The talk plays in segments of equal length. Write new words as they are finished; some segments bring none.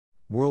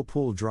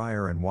Whirlpool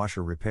Dryer and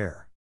Washer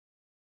Repair.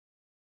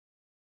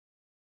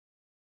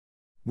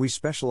 We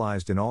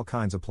specialized in all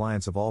kinds of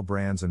appliance of all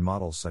brands and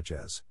models such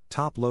as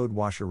top load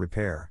washer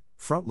repair,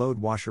 front load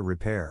washer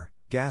repair,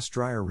 gas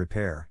dryer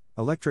repair,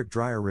 electric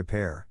dryer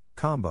repair,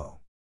 combo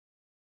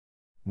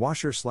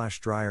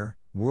washer/dryer,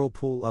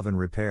 Whirlpool oven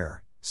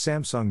repair,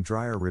 Samsung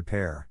dryer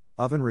repair,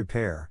 oven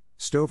repair,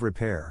 stove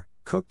repair,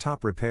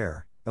 cooktop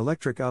repair,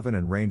 electric oven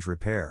and range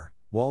repair,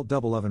 wall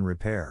double oven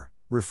repair,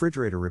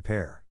 refrigerator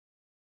repair.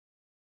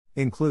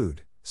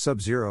 Include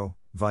Sub-Zero,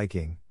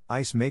 Viking,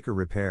 ice maker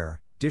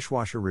repair,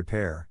 dishwasher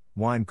repair,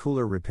 wine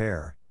cooler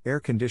repair, air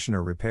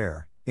conditioner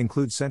repair,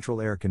 include central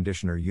air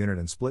conditioner unit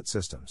and split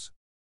systems.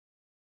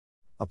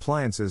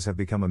 Appliances have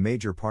become a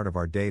major part of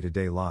our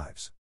day-to-day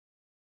lives.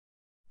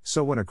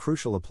 So when a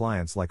crucial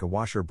appliance like a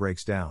washer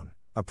breaks down,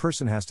 a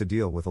person has to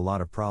deal with a lot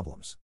of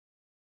problems.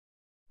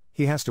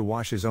 He has to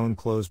wash his own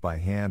clothes by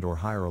hand or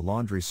hire a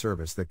laundry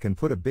service that can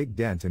put a big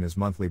dent in his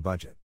monthly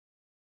budget.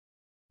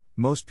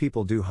 Most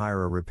people do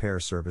hire a repair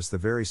service the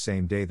very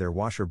same day their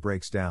washer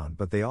breaks down,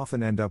 but they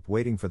often end up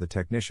waiting for the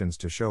technicians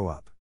to show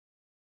up.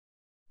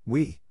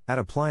 We, at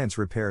Appliance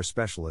Repair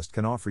Specialist,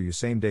 can offer you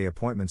same-day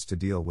appointments to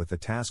deal with the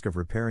task of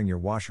repairing your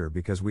washer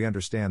because we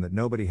understand that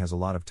nobody has a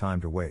lot of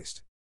time to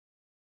waste.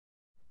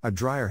 A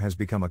dryer has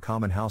become a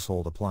common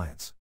household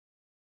appliance.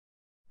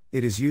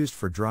 It is used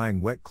for drying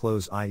wet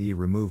clothes, i.e.,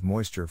 remove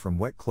moisture from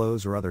wet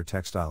clothes or other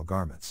textile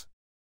garments.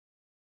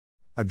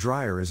 A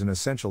dryer is an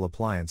essential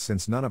appliance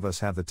since none of us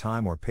have the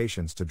time or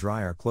patience to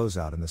dry our clothes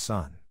out in the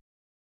sun.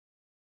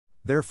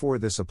 Therefore,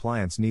 this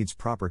appliance needs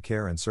proper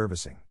care and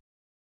servicing.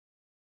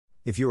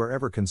 If you are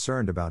ever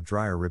concerned about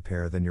dryer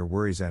repair, then your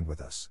worries end with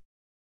us.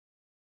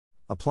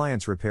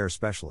 Appliance Repair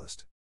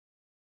Specialist.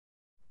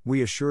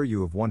 We assure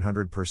you of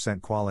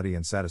 100% quality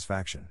and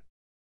satisfaction.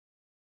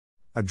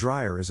 A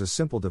dryer is a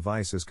simple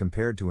device as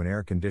compared to an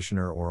air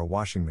conditioner or a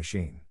washing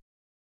machine.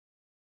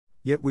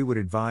 Yet we would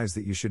advise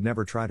that you should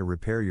never try to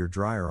repair your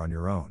dryer on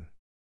your own.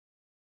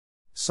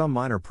 Some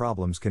minor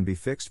problems can be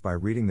fixed by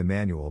reading the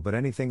manual, but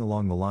anything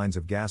along the lines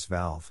of gas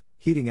valve,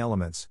 heating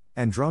elements,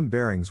 and drum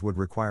bearings would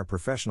require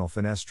professional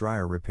finesse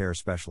dryer repair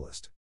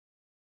specialist.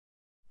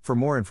 For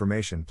more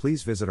information,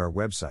 please visit our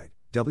website,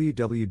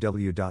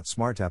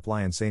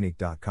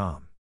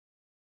 www.smartapplianceanic.com,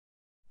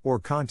 or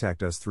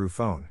contact us through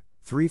phone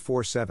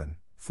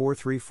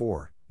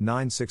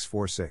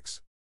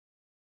 347-434-9646.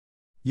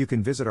 You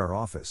can visit our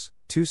office,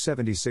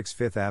 276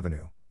 Fifth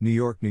Avenue, New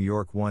York,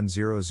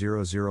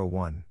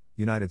 10001,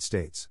 United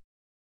States.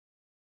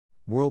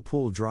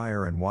 Whirlpool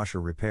Dryer and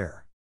Washer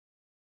Repair.